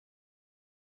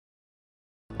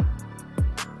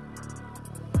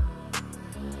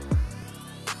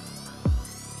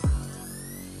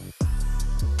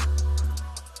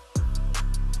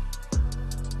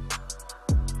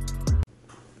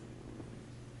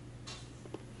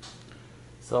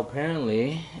So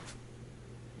apparently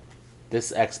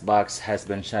this Xbox has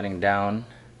been shutting down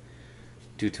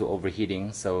due to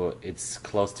overheating, so it's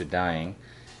close to dying.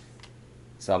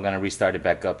 So I'm gonna restart it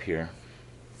back up here.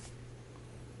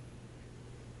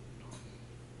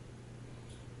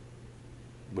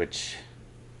 Which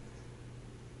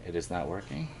it is not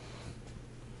working.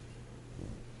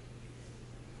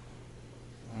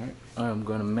 Alright, I'm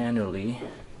gonna manually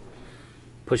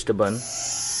push the button.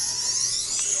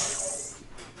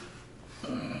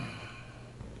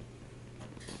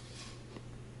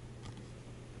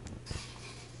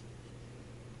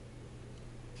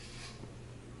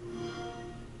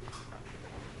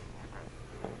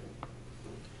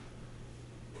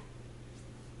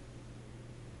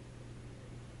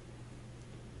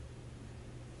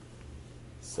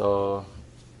 So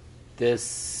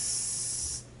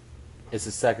this is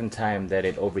the second time that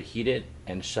it overheated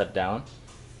and shut down.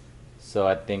 So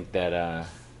I think that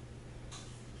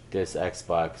this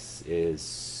Xbox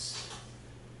is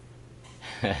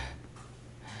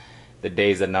the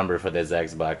days are numbered for this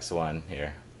Xbox One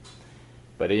here.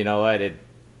 But you know what?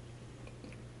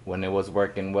 When it was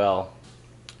working well,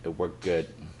 it worked good.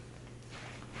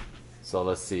 So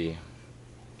let's see.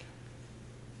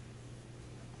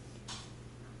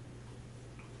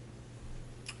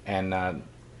 And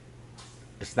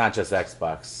it's not just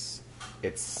Xbox,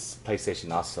 it's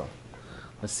PlayStation also.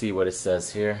 Let's see what it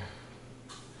says here.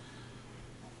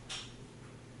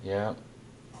 Yep.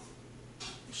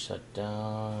 Shut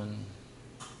down.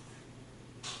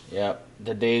 Yep.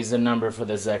 The days are numbered for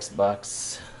this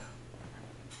Xbox.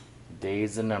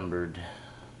 Days are numbered.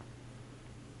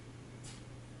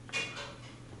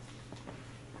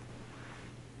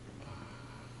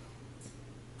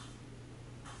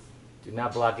 Do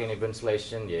not block any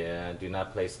ventilation. Yeah. Do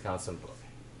not place constant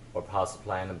or power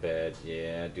supply in the bed.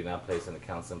 Yeah. Do not place in the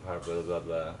constant power. Blah blah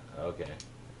blah. Okay.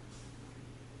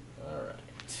 All right.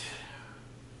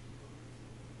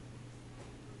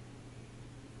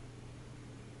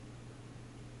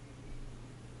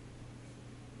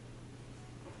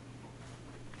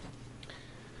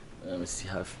 Let me see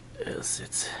how it is.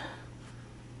 It's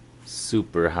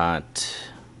super hot.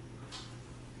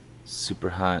 Super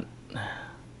hot.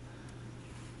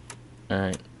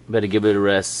 Alright, better give it a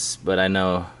rest, but I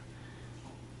know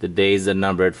the days are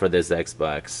numbered for this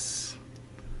Xbox.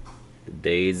 The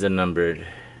days are numbered.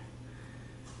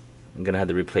 I'm gonna have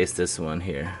to replace this one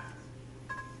here.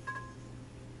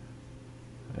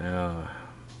 Oh,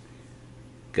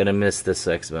 gonna miss this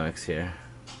Xbox here.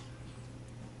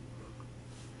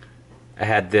 I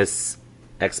had this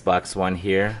Xbox One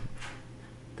here,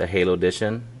 the Halo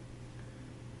Edition,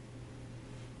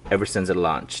 ever since it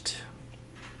launched.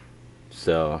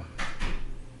 So,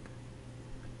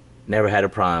 never had a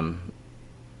problem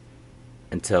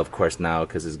until, of course, now,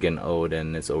 because it's getting old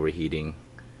and it's overheating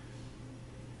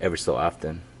ever so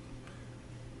often.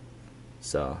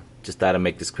 So, just thought I'd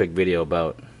make this quick video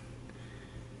about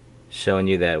showing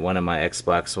you that one of my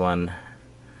Xbox One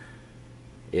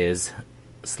is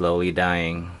slowly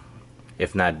dying,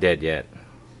 if not dead yet.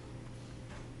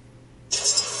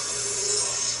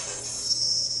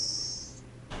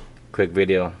 Quick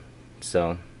video.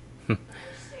 So,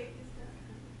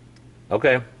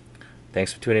 okay.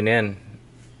 Thanks for tuning in.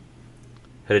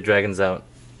 Hooded Dragons out.